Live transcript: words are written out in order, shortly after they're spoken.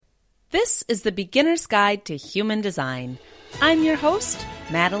This is the Beginner's Guide to Human Design. I'm your host,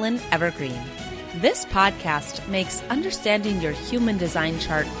 Madeline Evergreen. This podcast makes understanding your human design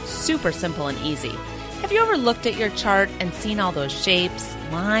chart super simple and easy. Have you ever looked at your chart and seen all those shapes,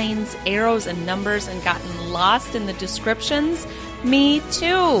 lines, arrows, and numbers and gotten lost in the descriptions? Me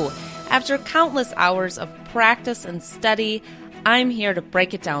too. After countless hours of practice and study, I'm here to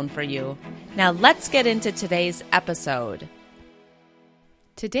break it down for you. Now let's get into today's episode.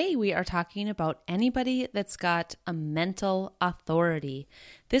 Today we are talking about anybody that's got a mental authority.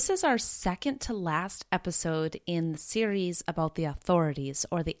 This is our second to last episode in the series about the authorities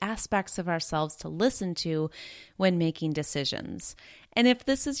or the aspects of ourselves to listen to when making decisions. And if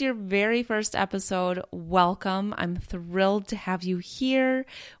this is your very first episode, welcome. I'm thrilled to have you here.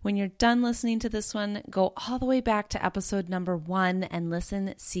 When you're done listening to this one, go all the way back to episode number 1 and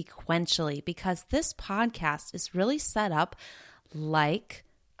listen sequentially, because this podcast is really set up like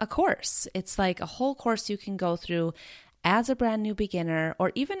a course. It's like a whole course you can go through as a brand new beginner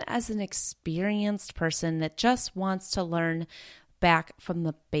or even as an experienced person that just wants to learn back from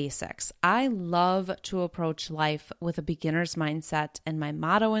the basics. I love to approach life with a beginner's mindset, and my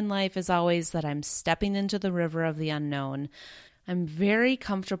motto in life is always that I'm stepping into the river of the unknown. I'm very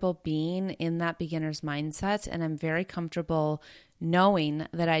comfortable being in that beginner's mindset, and I'm very comfortable knowing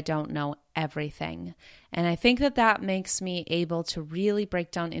that I don't know everything. And I think that that makes me able to really break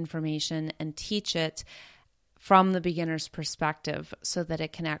down information and teach it from the beginner's perspective so that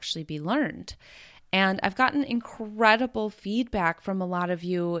it can actually be learned. And I've gotten incredible feedback from a lot of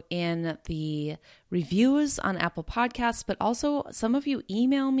you in the reviews on Apple Podcasts, but also some of you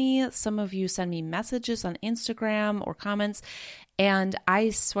email me, some of you send me messages on Instagram or comments, and I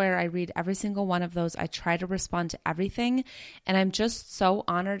swear I read every single one of those. I try to respond to everything, and I'm just so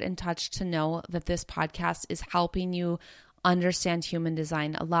honored and touched to know that this podcast is helping you understand human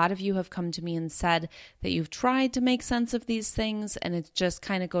design. A lot of you have come to me and said that you've tried to make sense of these things and it just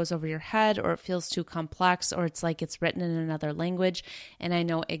kind of goes over your head, or it feels too complex, or it's like it's written in another language. And I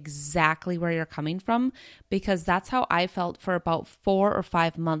know exactly where you're coming from, because that's how I felt for about 4 or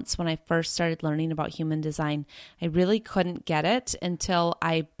 5 months when I first started learning about human design. I really couldn't get it until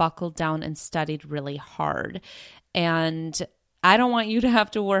I buckled down and studied really hard. And I don't want you to have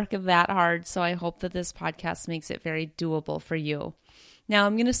to work that hard, so I hope that this podcast makes it very doable for you. Now,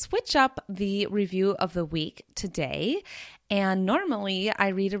 I'm going to switch up the review of the week today, and normally I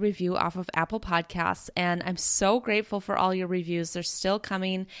read a review off of Apple Podcasts, and I'm so grateful for all your reviews. They're still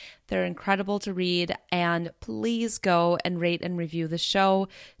coming. They're incredible to read, and please go and rate and review the show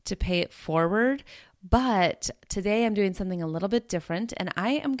to pay it forward. But today I'm doing something a little bit different, and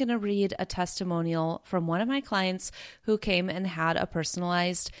I am going to read a testimonial from one of my clients who came and had a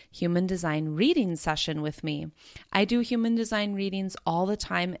personalized human design reading session with me. I do human design readings all the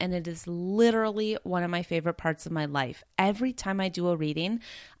time, and it is literally one of my favorite parts of my life. Every time I do a reading,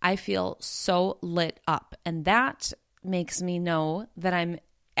 I feel so lit up, and that makes me know that I'm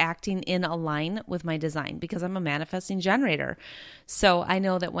acting in align with my design, because I'm a manifesting generator. So I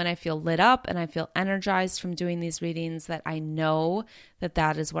know that when I feel lit up and I feel energized from doing these readings, that I know that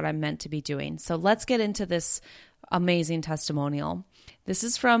that is what I'm meant to be doing. So let's get into this amazing testimonial. This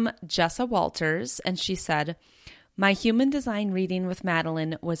is from Jessa Walters, and she said, "My human design reading with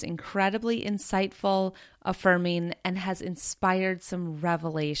Madeline was incredibly insightful, affirming, and has inspired some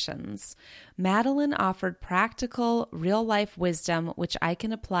revelations. Madeline offered practical, real-life wisdom which I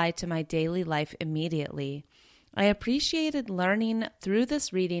can apply to my daily life immediately. I appreciated learning through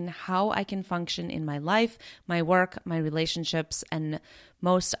this reading how I can function in my life, my work, my relationships, and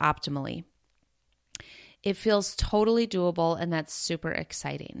most optimally. It feels totally doable, and that's super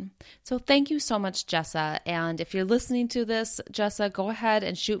exciting." So thank you so much, Jessa. And if you're listening to this, Jessa, go ahead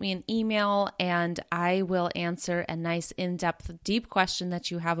and shoot me an email, and I will answer a nice, in-depth, deep question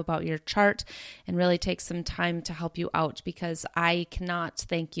that you have about your chart and really take some time to help you out, because I cannot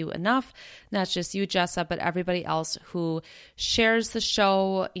thank you enough. Not just you, Jessa, but everybody else who shares the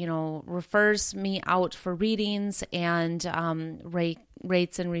show, refers me out for readings, and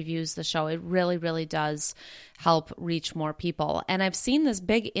rates and reviews the show. It really, really does help reach more people. And I've seen this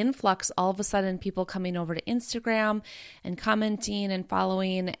big influx all of a sudden, people coming over to Instagram and commenting and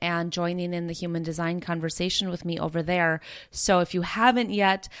following and joining in the human design conversation with me over there. So if you haven't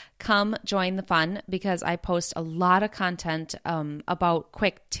yet, come join the fun, because I post a lot of content about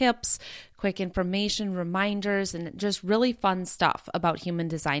quick tips, quick information, reminders, and just really fun stuff about human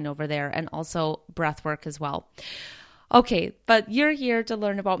design over there, and also breath work as well. Okay, but you're here to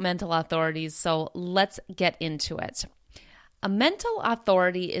learn about mental authorities, so let's get into it. A mental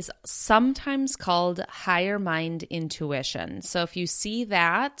authority is sometimes called higher mind intuition. So if you see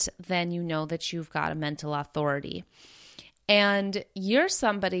that, then you know that you've got a mental authority. And you're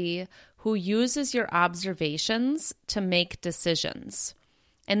somebody who uses your observations to make decisions.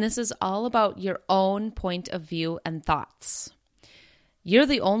 And this is all about your own point of view and thoughts. You're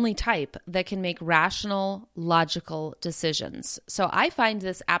the only type that can make rational, logical decisions. So I find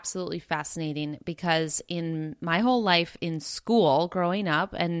this absolutely fascinating because in my whole life in school, growing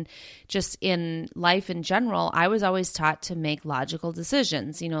up, and just in life in general, I was always taught to make logical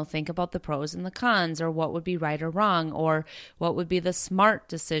decisions. Think about the pros and the cons, or what would be right or wrong, or what would be the smart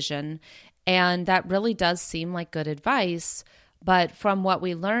decision. And that really does seem like good advice. But from what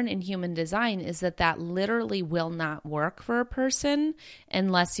we learn in human design is that literally will not work for a person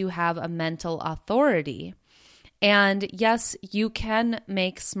unless you have a mental authority. And yes, you can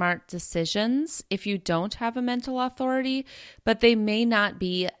make smart decisions if you don't have a mental authority, but they may not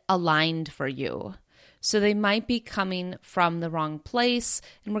be aligned for you. So they might be coming from the wrong place.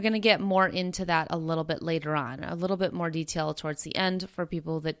 And we're going to get more into that a little bit later on, a little bit more detail towards the end for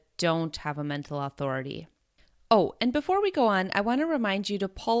people that don't have a mental authority. Oh, and before we go on, I want to remind you to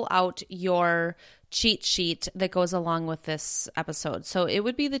pull out your cheat sheet that goes along with this episode. So it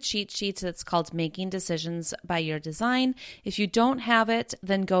would be the cheat sheet that's called Making Decisions by Your Design. If you don't have it,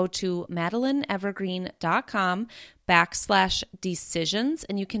 then go to madelineevergreen.com/decisions,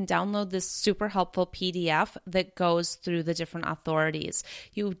 and you can download this super helpful PDF that goes through the different authorities.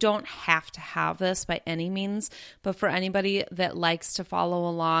 You don't have to have this by any means, but for anybody that likes to follow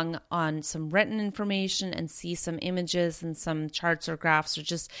along on some written information and see some images and some charts or graphs or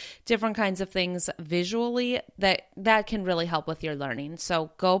just different kinds of things visually, that can really help with your learning. So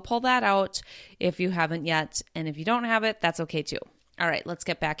go pull that out if you haven't yet, and if you don't have it, that's okay too. All right, let's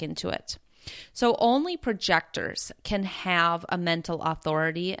get back into it. So only projectors can have a mental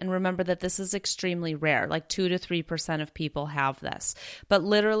authority, and remember that this is extremely rare, like 2 to 3% of people have this, but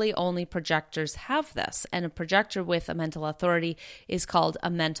literally only projectors have this, and a projector with a mental authority is called a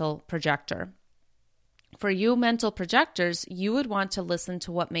mental projector. For you mental projectors, you would want to listen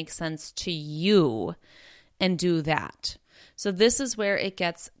to what makes sense to you and do that. So this is where it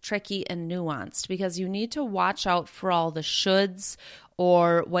gets tricky and nuanced because you need to watch out for all the shoulds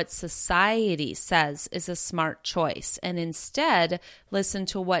or what society says is a smart choice, and instead listen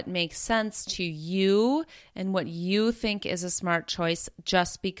to what makes sense to you and what you think is a smart choice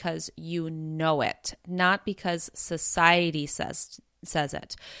just because you know it, not because society says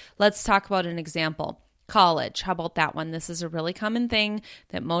it. Let's talk about an example. College. How about that one? This is a really common thing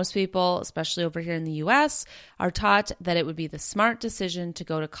that most people, especially over here in the US, are taught that it would be the smart decision to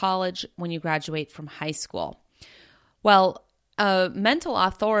go to college when you graduate from high school. Well, a mental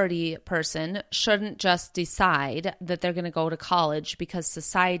authority person shouldn't just decide that they're going to go to college because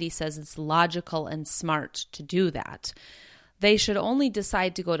society says it's logical and smart to do that. They should only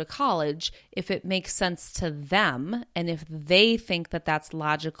decide to go to college if it makes sense to them and if they think that that's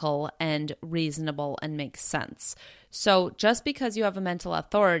logical and reasonable and makes sense. So just because you have a mental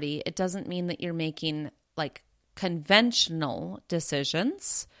authority, it doesn't mean that you're making like conventional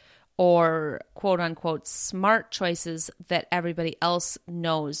decisions or quote unquote smart choices that everybody else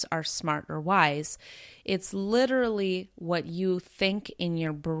knows are smart or wise. It's literally what you think in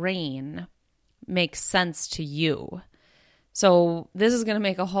your brain makes sense to you. So this is going to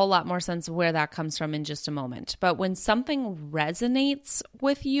make a whole lot more sense where that comes from in just a moment. But when something resonates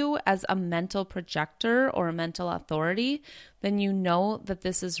with you as a mental projector or a mental authority, then you know that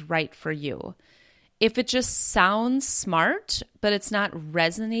this is right for you. If it just sounds smart, but it's not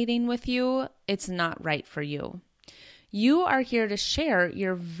resonating with you, it's not right for you. You are here to share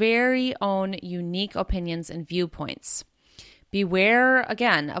your very own unique opinions and viewpoints. Beware,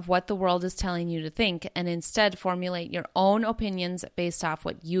 again, of what the world is telling you to think and instead formulate your own opinions based off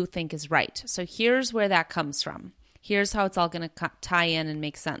what you think is right. So here's where that comes from. Here's how it's all going to tie in and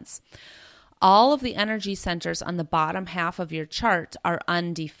make sense. All of the energy centers on the bottom half of your chart are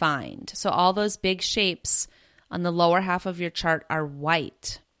undefined. So all those big shapes on the lower half of your chart are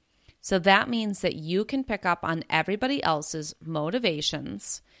white. So that means that you can pick up on everybody else's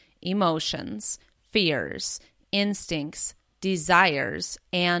motivations, emotions, fears, instincts, desires,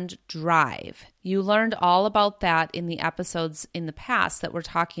 and drive. You learned all about that in the episodes in the past that were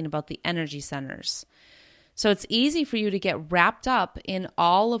talking about the energy centers. So it's easy for you to get wrapped up in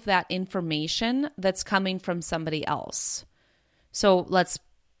all of that information that's coming from somebody else. So let's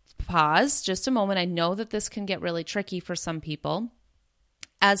pause just a moment. I know that this can get really tricky for some people.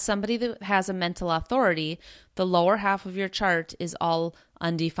 As somebody that has a mental authority, the lower half of your chart is all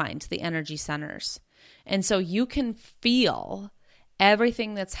undefined, the energy centers. And so you can feel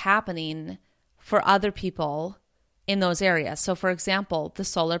everything that's happening for other people in those areas. So for example, the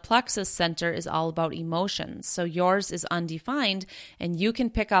solar plexus center is all about emotions. So yours is undefined, and you can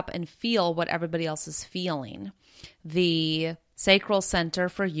pick up and feel what everybody else is feeling. The sacral center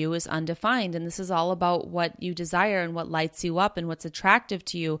for you is undefined, and this is all about what you desire and what lights you up and what's attractive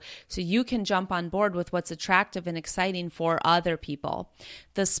to you, so you can jump on board with what's attractive and exciting for other people.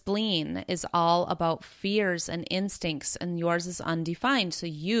 The spleen is all about fears and instincts, and yours is undefined, so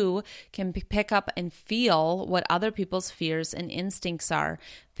you can pick up and feel what other people's fears and instincts are.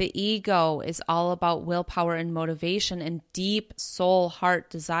 The ego is all about willpower and motivation and deep soul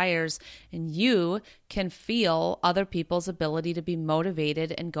heart desires, and you can feel other people's ability to be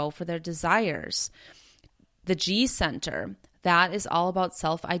motivated and go for their desires. The G center, that is all about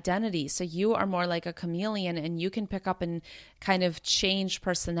self-identity. So you are more like a chameleon, and you can pick up and kind of change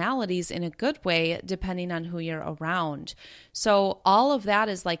personalities in a good way depending on who you're around. So all of that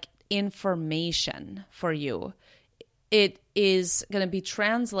is like information for you. It is going to be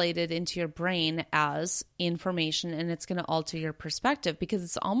translated into your brain as information, and it's going to alter your perspective, because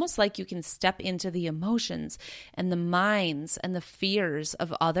it's almost like you can step into the emotions and the minds and the fears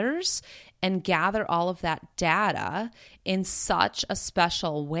of others and gather all of that data in such a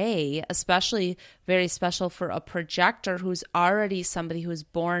special way, especially very special for a projector who's already somebody who's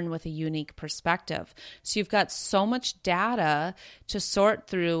born with a unique perspective. So you've got so much data to sort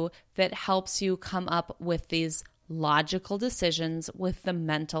through that helps you come up with these logical decisions with the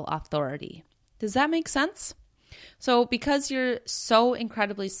mental authority. Does that make sense? So because you're so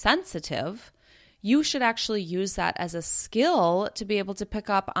incredibly sensitive, you should actually use that as a skill to be able to pick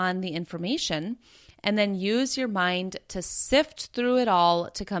up on the information and then use your mind to sift through it all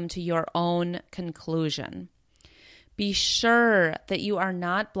to come to your own conclusion. Be sure that you are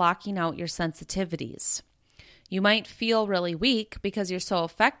not blocking out your sensitivities. You might feel really weak because you're so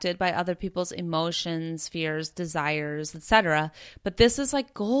affected by other people's emotions, fears, desires, etc. But this is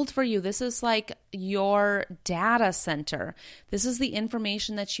like gold for you. This is like your data center. This is the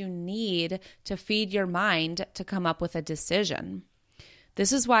information that you need to feed your mind to come up with a decision.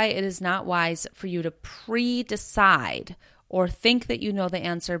 This is why it is not wise for you to pre-decide or think that you know the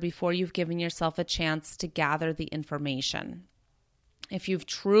answer before you've given yourself a chance to gather the information. If you've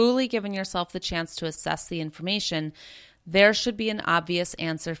truly given yourself the chance to assess the information, there should be an obvious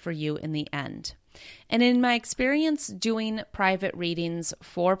answer for you in the end. And in my experience doing private readings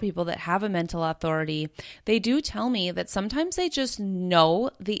for people that have a mental authority, they do tell me that sometimes they just know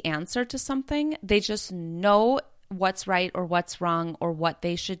the answer to something. They just know what's right or what's wrong or what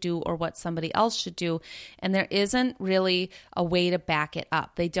they should do or what somebody else should do. And there isn't really a way to back it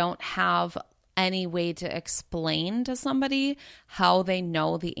up. They don't have any way to explain to somebody how they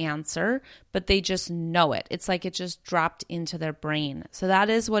know the answer, but they just know it. It's like it just dropped into their brain. So that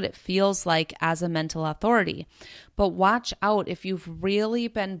is what it feels like as a mental authority. But watch out if you've really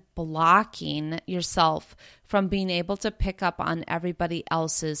been blocking yourself from being able to pick up on everybody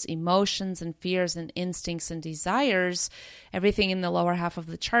else's emotions and fears and instincts and desires, everything in the lower half of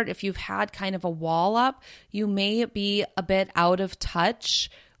the chart. If you've had kind of a wall up, you may be a bit out of touch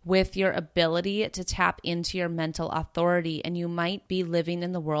with your ability to tap into your mental authority, and you might be living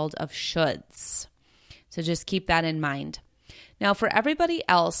in the world of shoulds. So just keep that in mind. Now, for everybody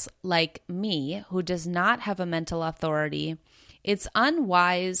else like me who does not have a mental authority, it's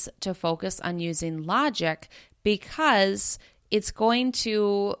unwise to focus on using logic because it's going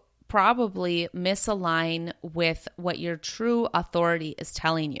to probably misalign with what your true authority is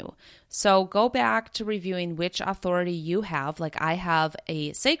telling you. So go back to reviewing which authority you have. Like I have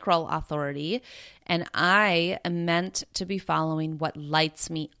a sacral authority, and I am meant to be following what lights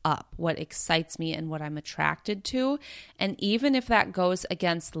me up, what excites me, and what I'm attracted to. And even if that goes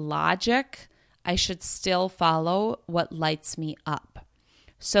against logic, I should still follow what lights me up.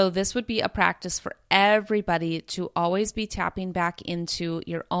 So this would be a practice for everybody to always be tapping back into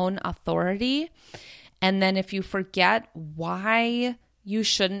your own authority. And then if you forget why you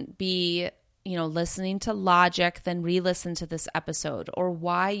shouldn't be, listening to logic, then re-listen to this episode. Or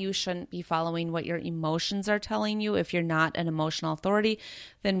why you shouldn't be following what your emotions are telling you. If you're not an emotional authority,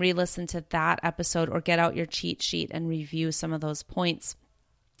 then re-listen to that episode or get out your cheat sheet and review some of those points.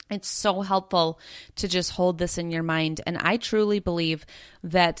 It's so helpful to just hold this in your mind. And I truly believe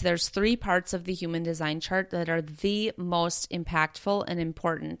that there's 3 parts of the human design chart that are the most impactful and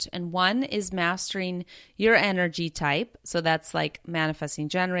important. And one is mastering your energy type. So that's like manifesting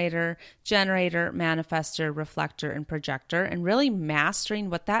generator, manifestor, reflector, and projector, and really mastering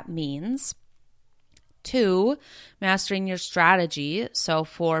what that means. 2, mastering your strategy. So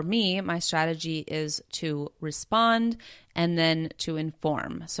for me, my strategy is to respond and then to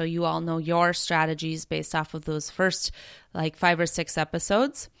inform. So you all know your strategies based off of those first 5 or 6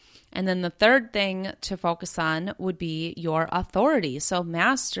 episodes. And then the third thing to focus on would be your authority. So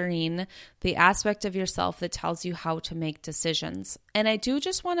mastering the aspect of yourself that tells you how to make decisions. And I do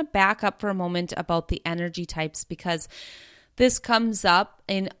just want to back up for a moment about the energy types, because this comes up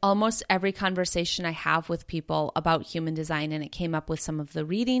in almost every conversation I have with people about human design, and it came up with some of the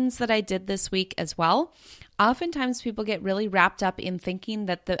readings that I did this week as well. Oftentimes people get really wrapped up in thinking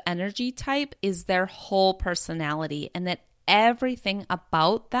that the energy type is their whole personality and that everything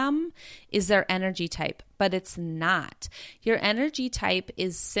about them is their energy type, but it's not. Your energy type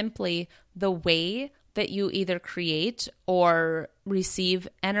is simply the way that you either create or receive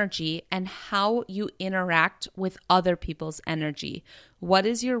energy and how you interact with other people's energy. What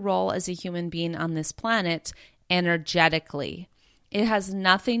is your role as a human being on this planet energetically? It has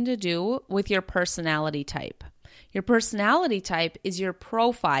nothing to do with your personality type. Your personality type is your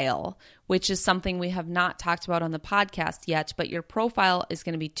profile, which is something we have not talked about on the podcast yet, but your profile is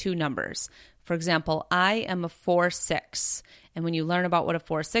going to be 2 numbers. For example, I am a 4/6. And when you learn about what a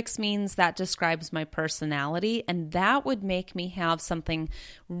 4/6 means, that describes my personality. And that would make me have something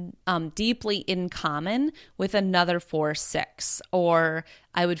deeply in common with another 4/6. Or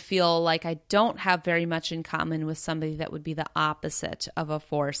I would feel like I don't have very much in common with somebody that would be the opposite of a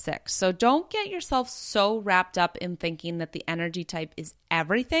 4/6. So don't get yourself so wrapped up in thinking that the energy type is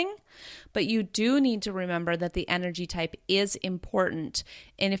everything. But you do need to remember that the energy type is important.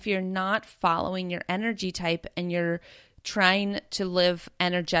 And if you're not following your energy type and you're trying to live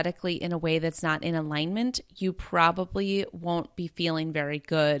energetically in a way that's not in alignment, you probably won't be feeling very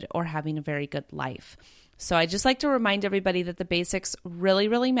good or having a very good life. So I just like to remind everybody that the basics really,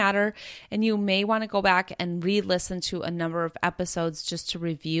 really matter. And you may want to go back and re-listen to a number of episodes just to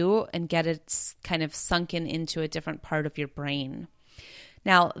review and get it kind of sunken into a different part of your brain.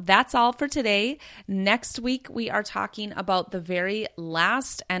 Now, that's all for today. Next week, we are talking about the very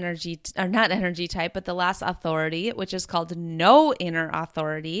last energy, or not energy type, but the last authority, which is called no inner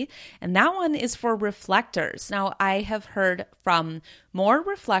authority. And that one is for reflectors. Now, I have heard from more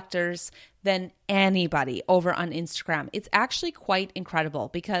reflectors than anybody over on Instagram. It's actually quite incredible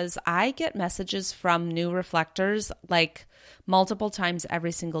because I get messages from new reflectors like multiple times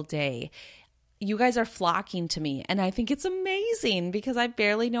every single day. You guys are flocking to me, and I think it's amazing because I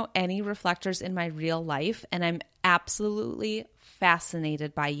barely know any reflectors in my real life, and I'm absolutely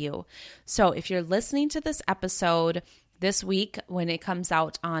fascinated by you. So if you're listening to this episode this week when it comes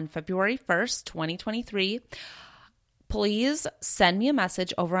out on February 1st, 2023, please send me a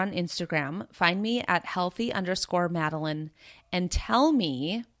message over on Instagram. Find me at healthy_Madeline and tell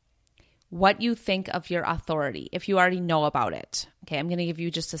me what you think of your authority, if you already know about it. Okay, I'm going to give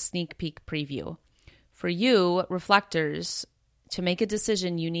you just a sneak peek preview. For you, reflectors, to make a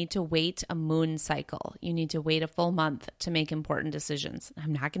decision, you need to wait a moon cycle. You need to wait a full month to make important decisions.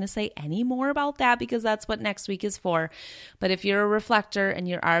 I'm not going to say any more about that because that's what next week is for. But if you're a reflector and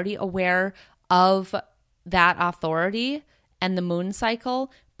you're already aware of that authority and the moon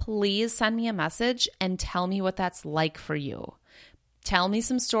cycle, please send me a message and tell me what that's like for you. Tell me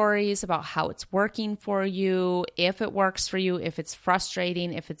some stories about how it's working for you, if it works for you, if it's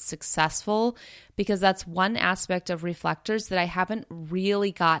frustrating, if it's successful, because that's one aspect of reflectors that I haven't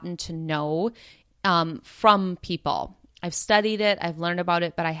really gotten to know from people. I've studied it, I've learned about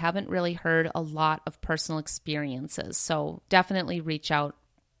it, but I haven't really heard a lot of personal experiences. So definitely reach out.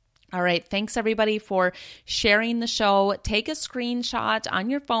 All right. Thanks everybody for sharing the show. Take a screenshot on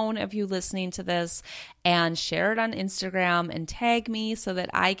your phone of you listening to this and share it on Instagram and tag me so that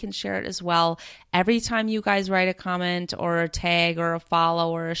I can share it as well. Every time you guys write a comment or a tag or a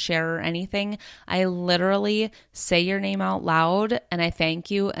follow or a share or anything, I literally say your name out loud and I thank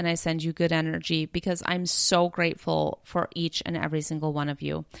you and I send you good energy because I'm so grateful for each and every single one of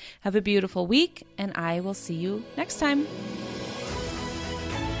you. Have a beautiful week and I will see you next time.